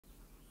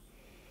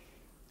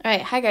All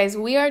right, hi guys,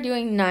 we are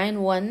doing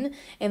 9-1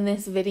 in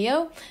this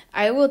video.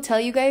 I will tell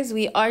you guys,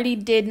 we already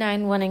did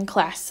 9-1 in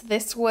class.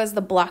 This was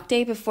the block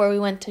day before we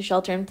went to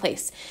shelter in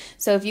place.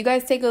 So if you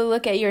guys take a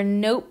look at your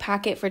note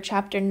packet for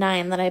chapter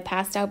 9 that I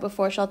passed out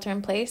before shelter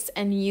in place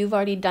and you've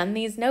already done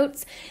these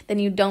notes, then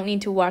you don't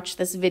need to watch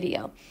this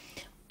video.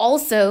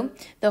 Also,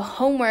 the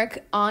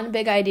homework on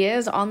Big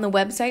Ideas on the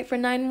website for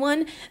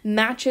 9-1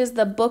 matches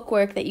the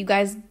bookwork that you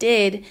guys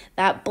did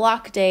that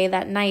block day,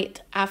 that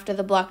night after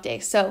the block day.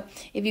 So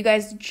if you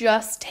guys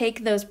just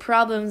take those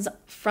problems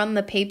from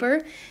the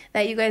paper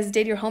that you guys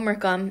did your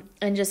homework on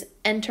and just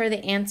enter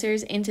the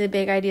answers into the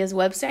Big Ideas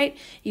website,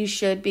 you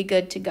should be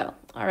good to go.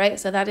 All right,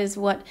 so that is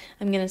what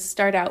I'm going to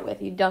start out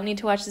with. You don't need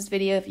to watch this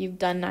video if you've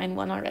done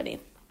 9-1 already.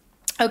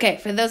 Okay,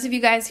 for those of you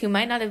guys who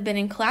might not have been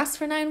in class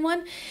for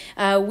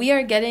 9-1, we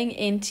are getting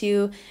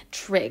into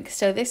trig.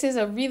 So this is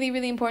a really,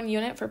 really important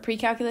unit for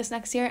pre-calculus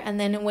next year. And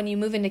then when you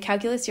move into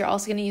calculus, you're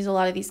also going to use a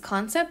lot of these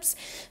concepts.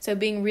 So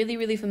being really,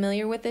 really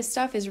familiar with this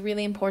stuff is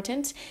really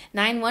important.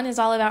 9-1 is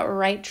all about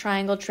right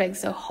triangle trig.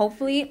 So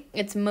hopefully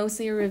it's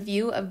mostly a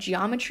review of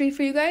geometry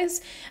for you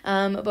guys,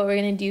 but we're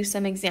going to do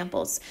some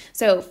examples.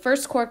 So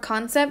first core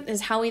concept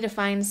is how we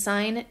define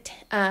sine,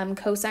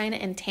 cosine,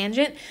 and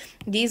tangent.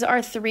 These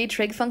are three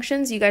trig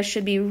functions you guys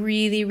should be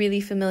really,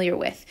 really familiar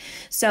with.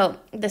 So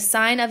the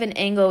sine of an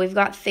angle, we've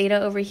got theta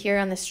over here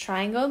on this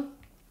triangle.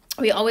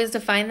 We always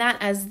define that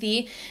as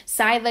the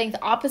side length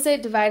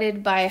opposite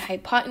divided by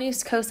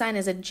hypotenuse. Cosine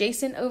is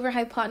adjacent over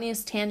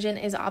hypotenuse.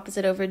 Tangent is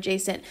opposite over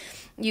adjacent.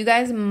 You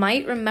guys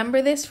might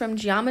remember this from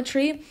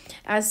geometry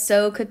as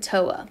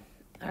SOHCAHTOA,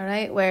 all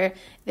right, where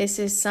this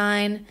is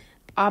sine,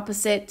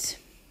 opposite,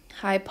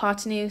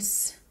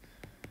 hypotenuse,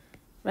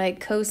 right?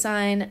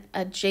 Cosine,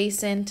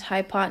 adjacent,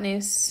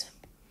 hypotenuse,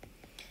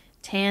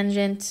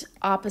 tangent,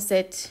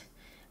 opposite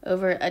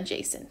over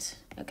adjacent,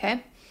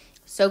 okay?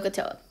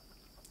 SOHCAHTOA.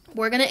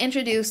 We're going to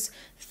introduce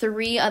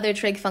three other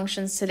trig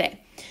functions today.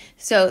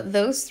 So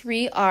those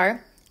three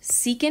are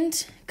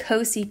secant,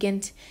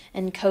 cosecant,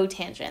 and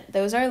cotangent.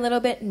 Those are a little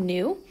bit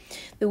new.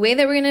 The way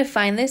that we're going to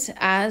define this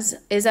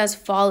is as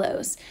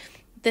follows.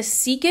 The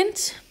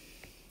secant,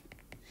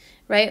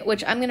 right,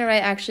 which I'm going to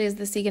write actually as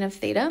the secant of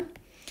theta,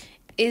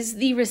 is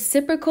the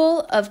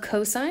reciprocal of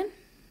cosine.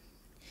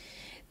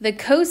 The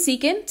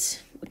cosecant,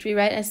 which we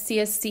write as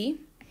CSC,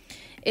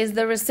 is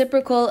the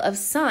reciprocal of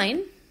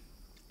sine.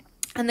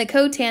 And the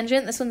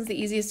cotangent, this one's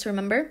the easiest to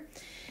remember,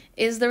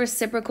 is the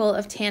reciprocal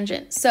of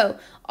tangent. So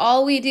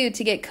all we do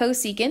to get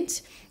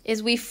cosecant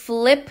is we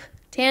flip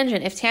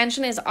tangent. If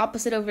tangent is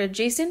opposite over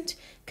adjacent,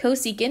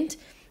 cotangent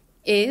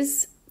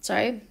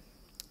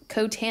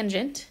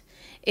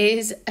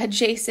is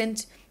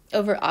adjacent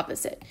over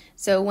opposite.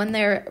 So when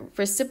they're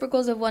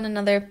reciprocals of one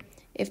another,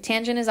 if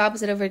tangent is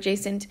opposite over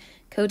adjacent,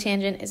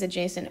 cotangent is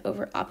adjacent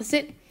over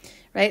opposite,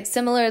 right?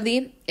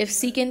 Similarly, if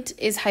secant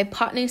is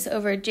hypotenuse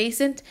over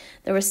adjacent,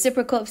 the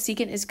reciprocal of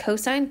secant is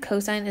cosine.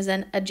 Cosine is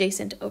then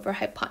adjacent over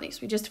hypotenuse.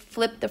 We just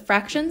flip the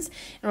fractions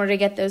in order to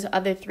get those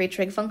other three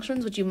trig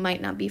functions, which you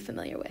might not be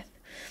familiar with.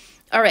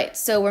 All right,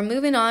 so we're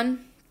moving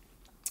on.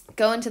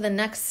 Go into the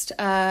next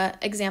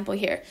example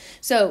here.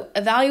 So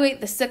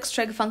evaluate the 6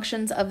 trig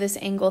functions of this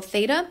angle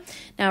theta.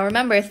 Now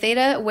remember,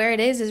 theta, where it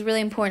is really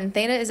important.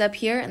 Theta is up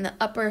here in the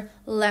upper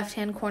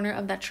left-hand corner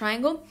of that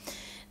triangle.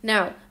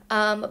 Now,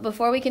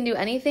 before we can do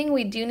anything,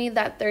 we do need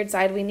that third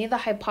side. We need the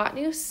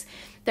hypotenuse.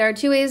 There are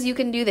 2 ways you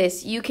can do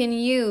this. You can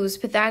use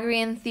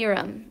Pythagorean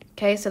theorem.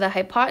 Okay, so the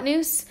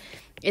hypotenuse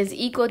is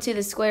equal to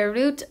the square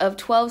root of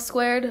 12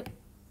 squared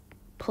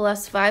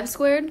plus 5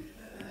 squared,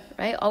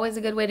 right? Always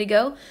a good way to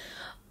go.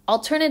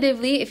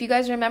 Alternatively, if you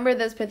guys remember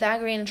those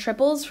Pythagorean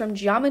triples from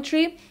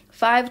geometry,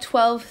 5,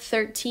 12,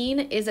 13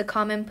 is a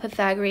common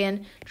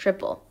Pythagorean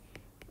triple.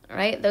 All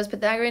right, those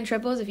Pythagorean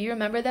triples, if you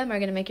remember them, are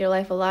going to make your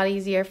life a lot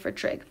easier for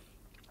trig.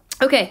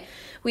 Okay,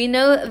 we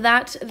know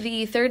that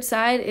the third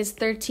side is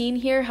 13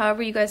 here.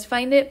 However you guys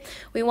find it,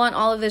 we want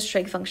all of those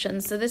trig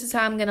functions. So this is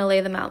how I'm going to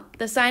lay them out.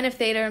 The sine of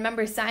theta,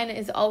 remember sine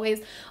is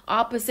always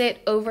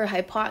opposite over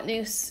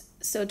hypotenuse,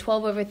 so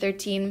 12 over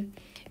 13.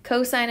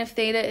 Cosine of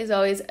theta is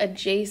always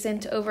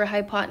adjacent over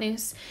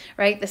hypotenuse,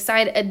 right? The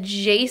side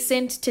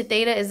adjacent to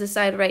theta is the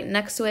side right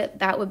next to it.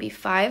 That would be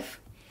 5.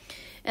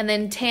 And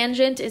then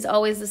tangent is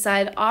always the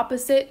side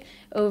opposite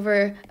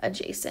over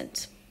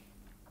adjacent.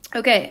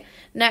 Okay,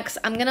 next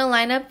I'm going to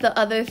line up the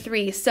other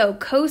 3. So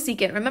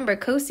cosecant, remember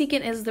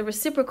cosecant is the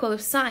reciprocal of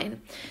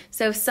sine.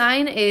 So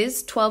sine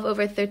is 12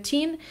 over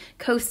 13.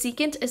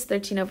 Cosecant is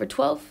 13 over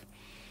 12.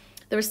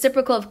 The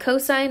reciprocal of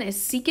cosine is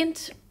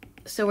secant.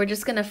 So we're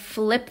just going to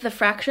flip the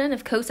fraction.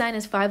 If cosine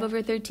is 5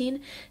 over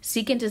 13,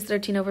 secant is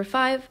 13 over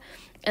 5.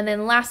 And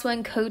then last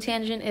one,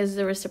 cotangent is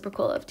the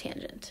reciprocal of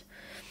tangent.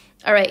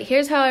 All right,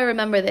 here's how I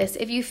remember this.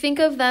 If you think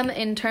of them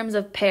in terms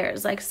of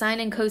pairs, like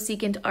sine and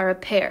cosecant are a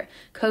pair,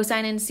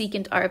 cosine and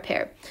secant are a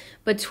pair.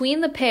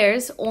 Between the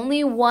pairs,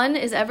 only one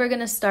is ever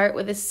going to start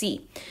with a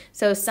C.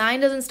 So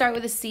sine doesn't start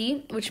with a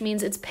C, which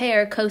means its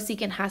pair,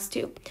 cosecant, has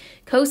to.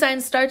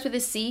 Cosine starts with a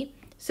C,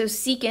 so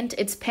secant,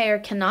 its pair,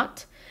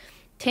 cannot.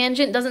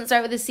 Tangent doesn't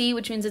start with a C,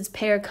 which means its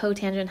pair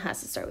cotangent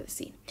has to start with a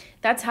C.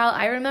 That's how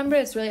I remember.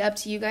 It's really up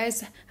to you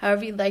guys,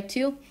 however you'd like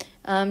to.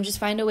 Just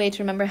find a way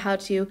to remember how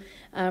to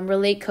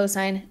relate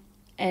cosine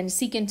and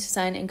secant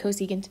sine and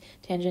cosecant,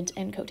 tangent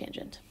and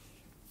cotangent.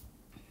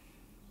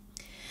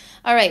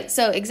 All right,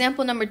 so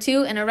example number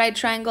 2, in a right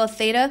triangle,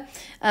 theta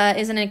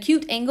is an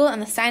acute angle,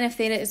 and the sine of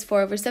theta is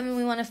 4/7.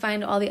 We want to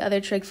find all the other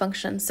trig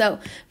functions. So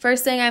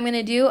first thing I'm going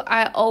to do,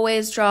 I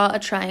always draw a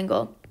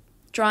triangle.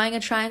 Drawing a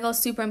triangle is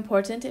super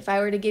important. If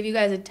I were to give you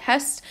guys a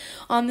test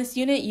on this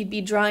unit, you'd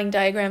be drawing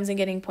diagrams and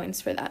getting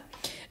points for that.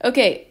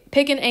 Okay,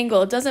 pick an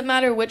angle. It doesn't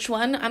matter which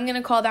one. I'm going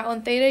to call that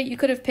one theta. You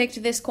could have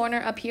picked this corner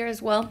up here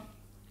as well.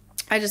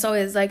 I just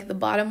always like the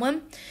bottom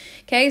one.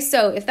 Okay,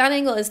 so if that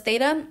angle is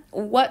theta,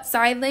 what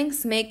side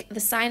lengths make the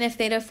sine of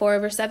theta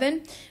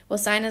 4/7? Well,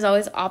 sine is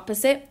always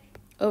opposite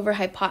over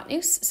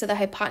hypotenuse. So the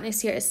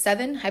hypotenuse here is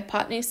 7.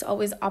 Hypotenuse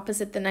always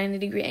opposite the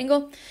 90-degree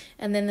angle.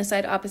 And then the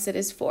side opposite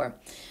is 4.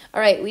 All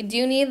right, we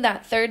do need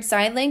that third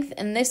side length.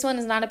 And this one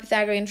is not a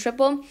Pythagorean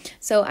triple.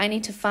 So I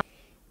need to find,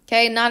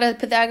 okay, not a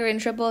Pythagorean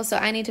triple. So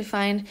I need to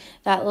find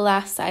that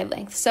last side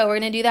length. So we're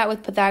going to do that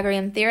with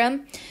Pythagorean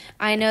theorem.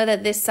 I know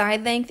that this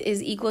side length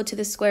is equal to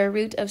the square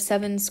root of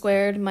 7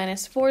 squared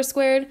minus 4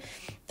 squared.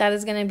 That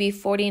is going to be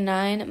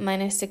 49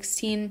 minus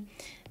 16.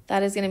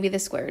 That is going to be the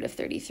square root of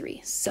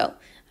 33. So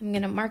I'm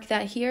going to mark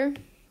that here.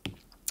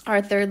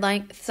 Our third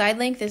side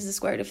length is the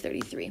square root of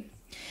 33.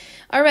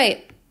 All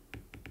right.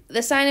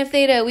 The sine of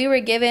theta we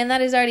were given,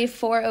 that is already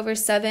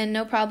 4/7.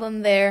 No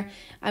problem there.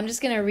 I'm just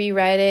going to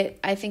rewrite it.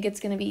 I think it's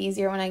going to be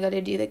easier when I go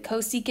to do the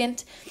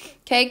cosecant.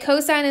 Okay,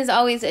 cosine is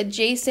always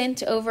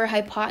adjacent over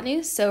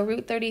hypotenuse, so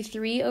root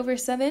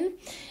 33/7.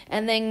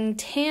 And then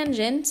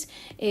tangent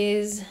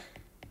is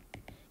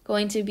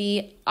going to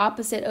be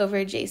opposite over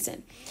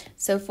adjacent.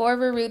 So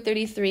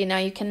 4/√33. Now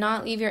you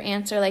cannot leave your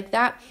answer like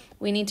that.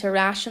 We need to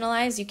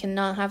rationalize. You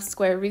cannot have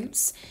square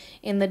roots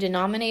in the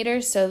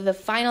denominator. So the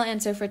final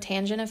answer for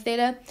tangent of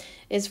theta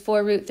is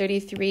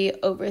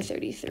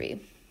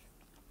 4√33/33.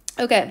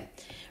 Okay,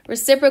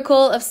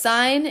 reciprocal of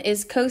sine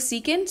is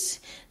cosecant.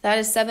 That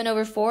is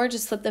 7/4.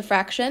 Just flip the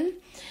fraction.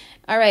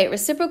 All right,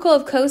 reciprocal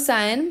of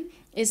cosine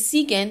is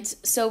secant,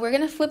 so we're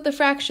going to flip the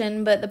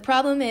fraction, but the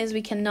problem is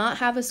we cannot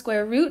have a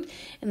square root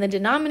in the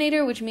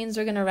denominator, which means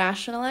we're going to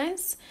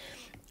rationalize.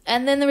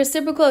 And then the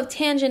reciprocal of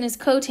tangent is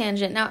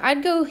cotangent. Now,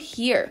 I'd go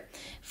here.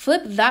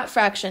 Flip that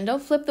fraction.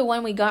 Don't flip the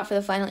one we got for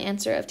the final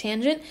answer of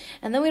tangent,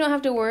 and then we don't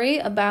have to worry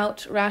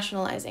about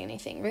rationalizing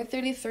anything. Root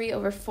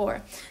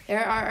 33/4.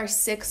 There are our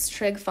 6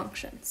 trig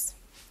functions.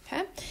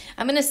 Okay,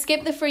 I'm going to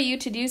skip the for you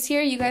to-dos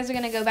here. You guys are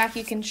going to go back.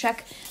 You can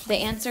check the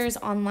answers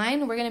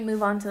online. We're going to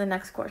move on to the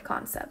next core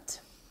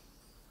concept.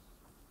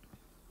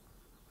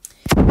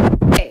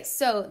 Okay,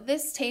 so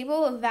this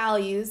table of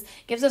values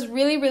gives us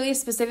really, really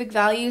specific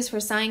values for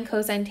sine,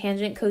 cosine,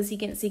 tangent,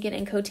 cosecant, secant,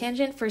 and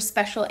cotangent for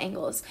special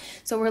angles.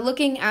 So we're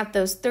looking at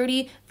those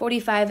 30,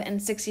 45, and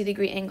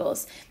 60-degree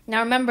angles. Now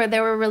remember,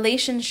 there were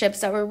relationships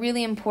that were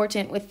really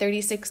important with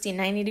 30, 60,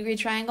 90-degree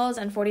triangles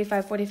and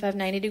 45, 45,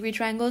 90-degree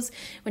triangles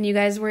when you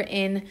guys were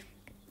in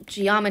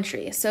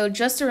geometry. So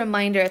just a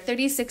reminder,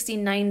 30, 60,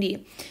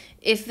 90,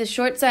 if the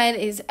short side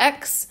is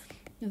x,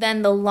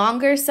 then the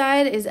longer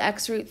side is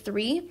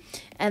x√3,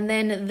 and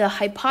then the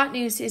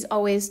hypotenuse is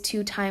always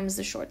 2 times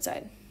the short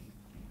side.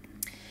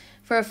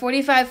 For a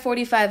 45,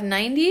 45,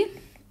 90,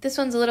 this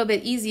one's a little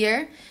bit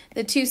easier.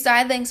 The 2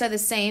 side lengths are the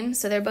same,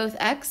 so they're both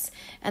x,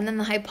 and then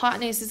the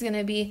hypotenuse is going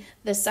to be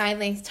the side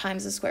length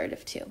times the square root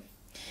of 2.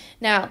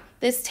 Now,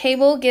 this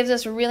table gives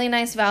us really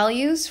nice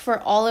values for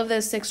all of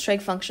those 6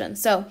 trig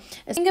functions. So,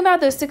 think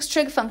about those 6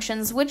 trig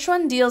functions. Which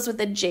one deals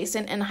with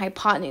adjacent and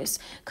hypotenuse?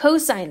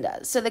 Cosine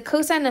does. So, the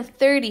cosine of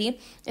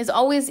 30 is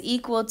always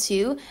equal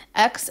to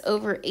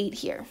x/8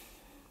 here.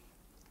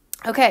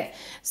 Okay,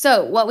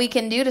 so what we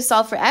can do to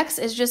solve for x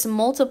is just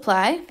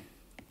multiply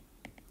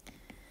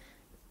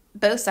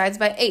both sides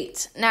by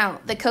 8. Now,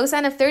 the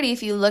cosine of 30,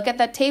 if you look at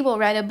that table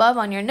right above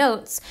on your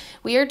notes,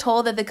 we are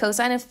told that the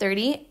cosine of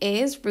 30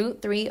 is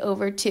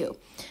 √3/2.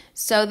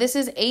 So this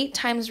is 8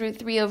 times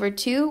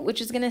 √3/2,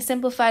 which is going to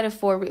simplify to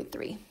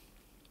 4√3.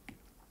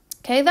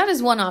 Okay, that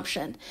is one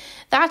option.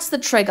 That's the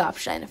trig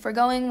option. If we're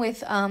going with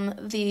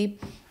the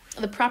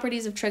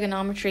properties of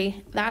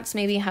trigonometry, that's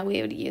maybe how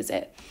we would use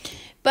it.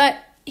 But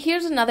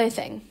here's another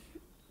thing.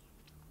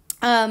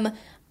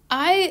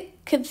 I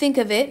could think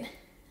of it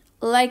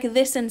like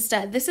this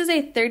instead. This is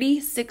a 30,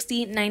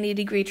 60,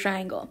 90-degree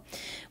triangle.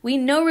 We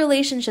know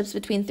relationships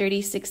between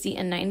 30, 60,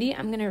 and 90.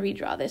 I'm going to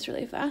redraw this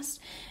really fast.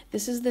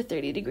 This is the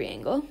 30-degree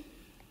angle.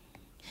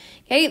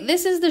 Okay,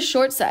 this is the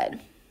short side.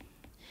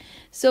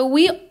 So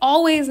we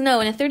always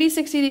know in a 30,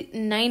 60,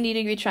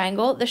 90-degree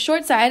triangle, the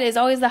short side is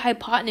always the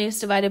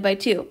hypotenuse divided by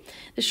 2.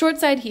 The short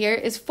side here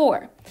is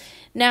 4.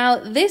 Now,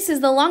 this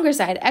is the longer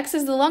side. X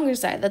is the longer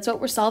side. That's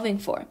what we're solving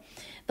for.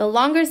 The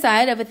longer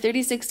side of a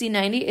 30, 60,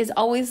 90 is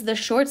always the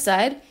short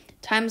side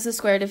times the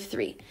square root of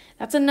 3.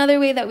 That's another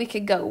way that we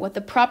could go with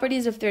the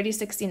properties of 30,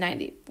 60,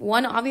 90.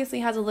 One obviously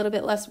has a little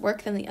bit less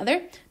work than the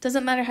other.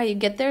 Doesn't matter how you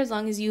get there as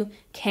long as you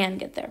can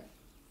get there.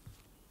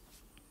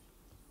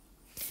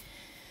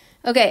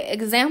 Okay,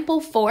 example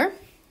 4.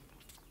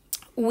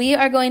 We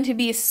are going to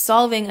be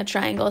solving a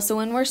triangle. So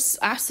when we're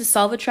asked to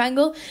solve a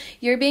triangle,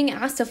 you're being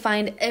asked to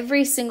find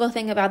every single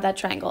thing about that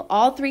triangle,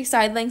 all 3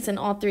 side lengths and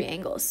all 3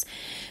 angles.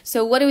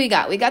 So what do we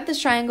got? We got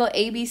this triangle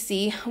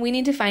ABC. We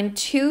need to find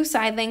 2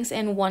 side lengths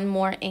and 1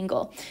 more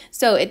angle.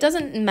 So it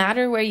doesn't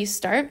matter where you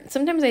start.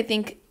 Sometimes I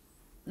think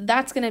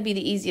that's going to be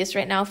the easiest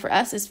right now for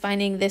us is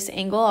finding this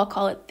angle. I'll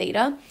call it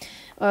theta.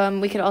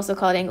 We could also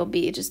call it angle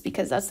B just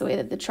because that's the way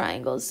that the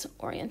triangle's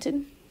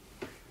oriented.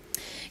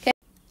 Okay,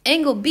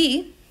 angle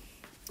B.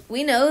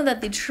 We know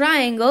that the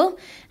triangle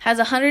has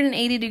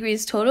 180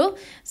 degrees total.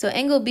 So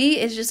angle B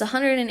is just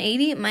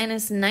 180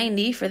 minus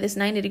 90 for this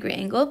 90-degree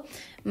angle,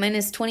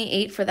 minus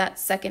 28 for that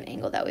second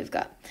angle that we've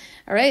got.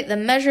 All right, the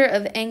measure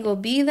of angle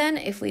B then,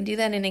 if we do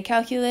that in a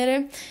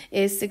calculator,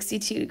 is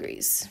 62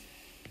 degrees.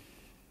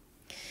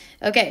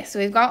 Okay, so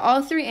we've got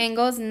all 3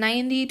 angles,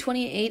 90,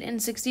 28,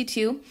 and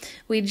 62.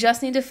 We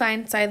just need to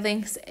find side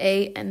lengths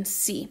A and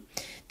C.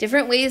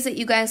 Different ways that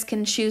you guys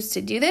can choose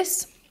to do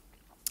this.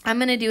 I'm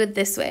going to do it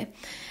this way.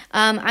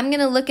 I'm going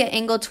to look at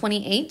angle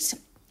 28,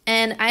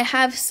 and I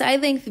have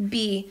side length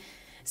B.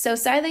 So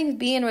side length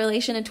B in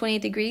relation to 28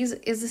 degrees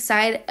is the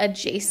side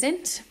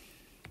adjacent.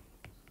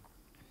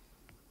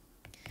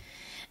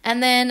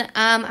 And then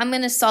I'm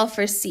going to solve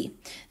for C.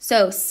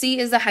 So C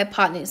is the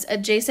hypotenuse.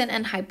 Adjacent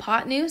and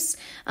hypotenuse,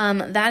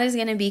 that is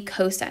going to be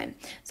cosine.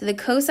 So the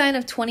cosine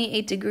of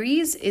 28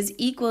 degrees is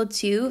equal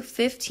to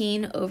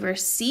 15 over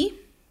C.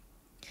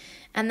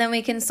 And then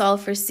we can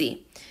solve for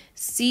C.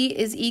 C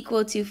is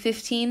equal to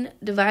 15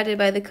 divided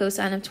by the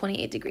cosine of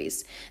 28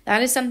 degrees.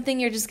 That is something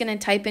you're just going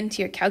to type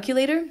into your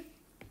calculator.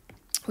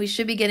 We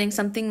should be getting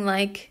something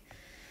like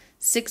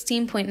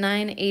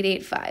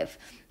 16.9885.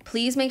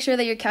 Please make sure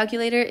that your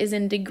calculator is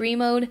in degree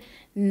mode,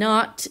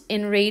 not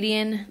in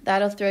radian.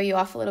 That'll throw you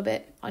off a little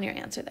bit on your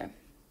answer there.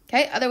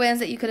 Okay, other ways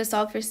that you could have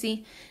solved for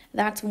C,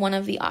 that's one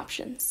of the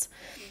options.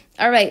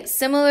 All right,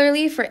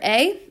 similarly for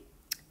A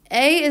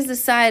is the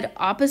side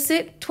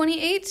opposite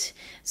 28.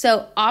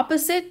 So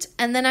opposite,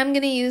 and then I'm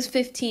going to use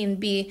 15.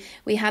 B,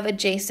 we have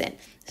adjacent.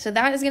 So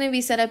that is going to be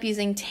set up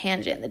using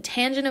tangent. The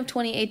tangent of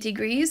 28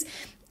 degrees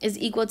is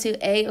equal to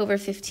A over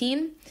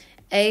 15.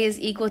 A is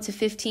equal to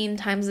 15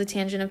 times the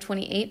tangent of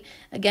 28.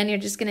 Again, you're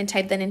just going to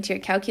type that into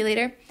your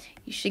calculator.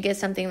 You should get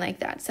something like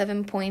that,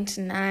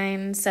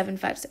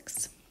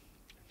 7.9756.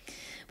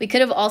 We could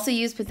have also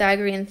used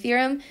Pythagorean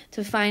theorem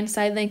to find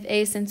side length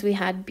A since we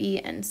had B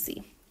and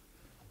C.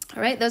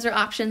 All right, those are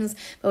options,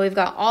 but we've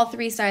got all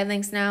 3 side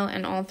lengths now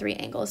and all 3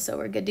 angles, so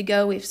we're good to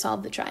go. We've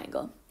solved the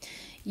triangle.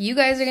 You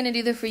guys are going to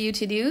do the for you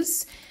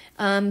to-dos.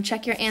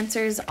 Check your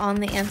answers on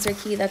the answer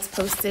key that's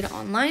posted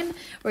online.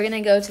 We're going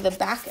to go to the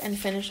back and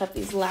finish up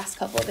these last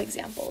couple of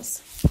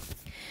examples.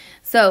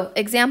 So,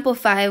 example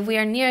 5, we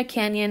are near a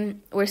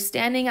canyon. We're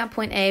standing at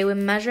point A. We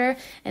measure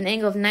an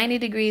angle of 90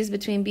 degrees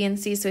between B and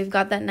C, so we've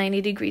got that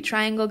 90-degree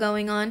triangle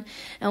going on,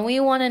 and we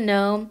want to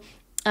know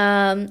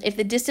if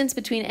the distance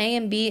between A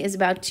and B is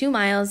about 2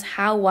 miles,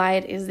 how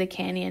wide is the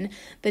canyon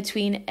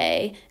between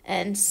A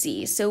and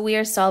C? So we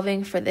are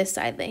solving for this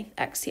side length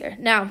X here.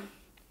 Now,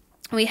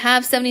 we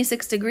have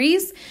 76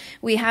 degrees.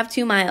 We have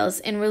 2 miles.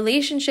 In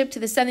relationship to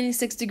the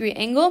 76-degree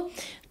angle,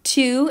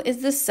 2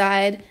 is the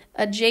side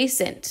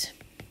adjacent.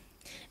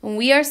 And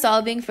we are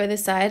solving for the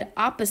side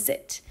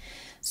opposite.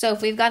 So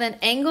if we've got an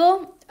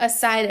angle, a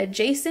side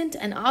adjacent,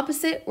 and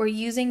opposite, we're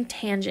using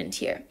tangent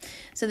here.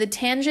 So the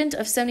tangent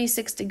of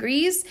 76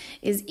 degrees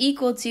is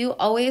equal to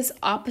always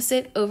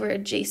opposite over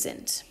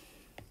adjacent.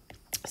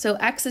 So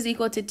x is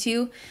equal to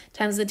 2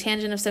 times the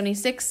tangent of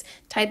 76.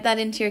 Type that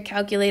into your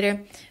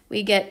calculator.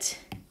 We get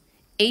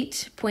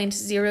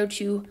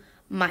 8.02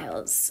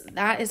 miles.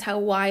 That is how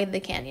wide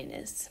the canyon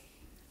is.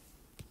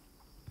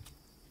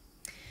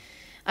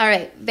 All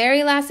right,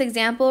 very last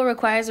example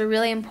requires a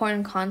really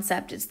important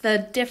concept. It's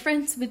the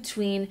difference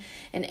between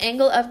an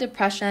angle of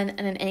depression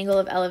and an angle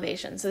of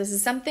elevation. So this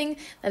is something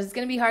that is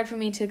going to be hard for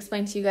me to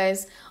explain to you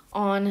guys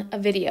on a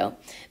video.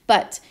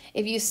 But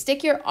if you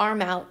stick your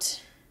arm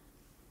out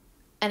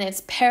and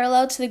it's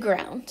parallel to the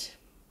ground,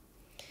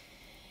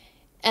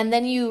 and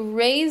then you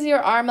raise your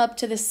arm up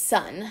to the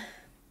sun,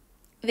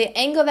 the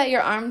angle that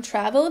your arm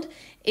traveled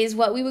is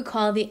what we would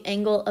call the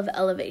angle of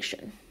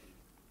elevation.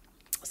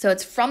 So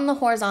it's from the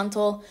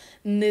horizontal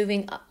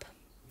moving up.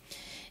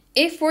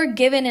 If we're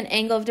given an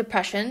angle of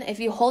depression, if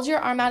you hold your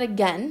arm out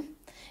again,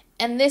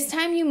 and this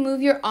time you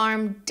move your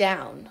arm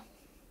down,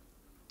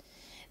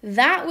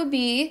 that would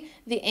be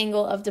the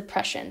angle of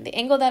depression. The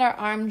angle that our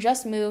arm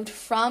just moved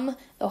from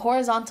the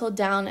horizontal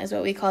down is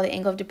what we call the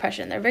angle of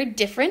depression. They're very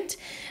different.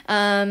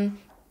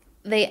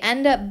 They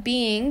end up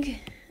being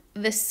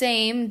the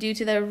same due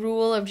to the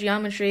rule of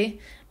geometry,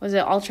 was it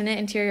alternate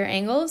interior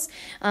angles?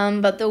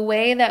 But the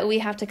way that we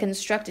have to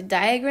construct a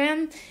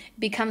diagram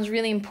becomes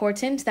really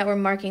important that we're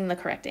marking the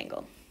correct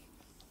angle.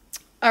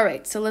 All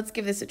right, so let's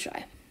give this a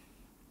try.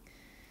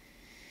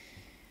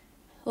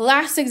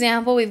 Last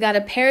example, we've got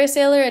a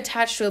parasailer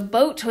attached to a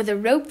boat with a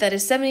rope that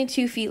is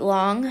 72 feet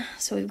long.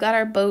 So we've got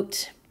our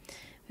boat,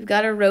 we've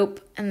got a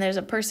rope, and there's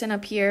a person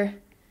up here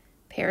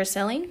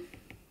parasailing.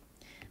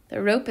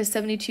 The rope is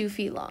 72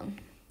 feet long.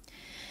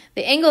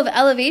 The angle of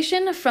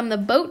elevation from the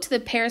boat to the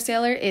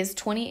parasailer is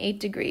 28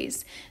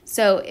 degrees.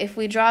 So if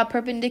we draw a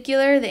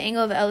perpendicular, the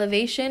angle of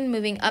elevation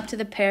moving up to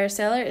the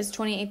parasailer is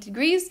 28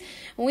 degrees.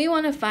 And we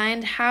want to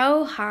find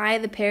how high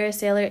the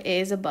parasailer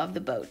is above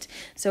the boat.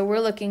 So we're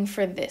looking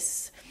for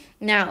this.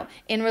 Now,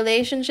 in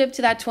relationship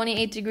to that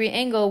 28-degree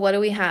angle, what do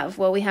we have?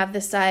 Well, we have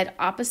the side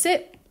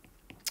opposite,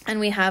 and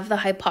we have the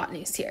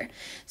hypotenuse here.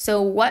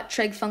 So what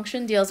trig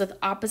function deals with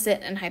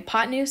opposite and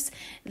hypotenuse?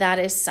 That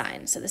is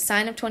sine. So the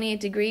sine of 28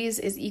 degrees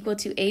is equal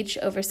to h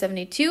over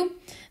 72.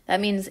 That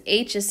means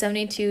h is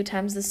 72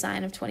 times the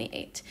sine of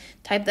 28.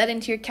 Type that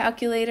into your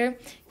calculator.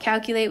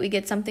 Calculate, we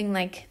get something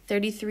like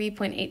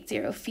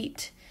 33.80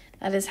 feet.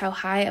 That is how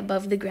high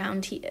above the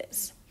ground he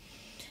is.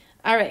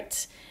 All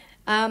right.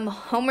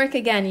 Homework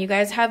again, you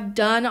guys have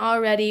done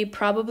already,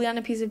 probably on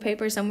a piece of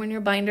paper somewhere in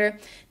your binder.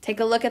 Take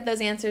a look at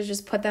those answers,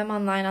 just put them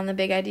online on the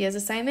Big Ideas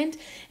assignment,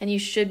 and you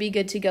should be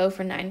good to go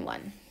for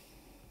 9-1.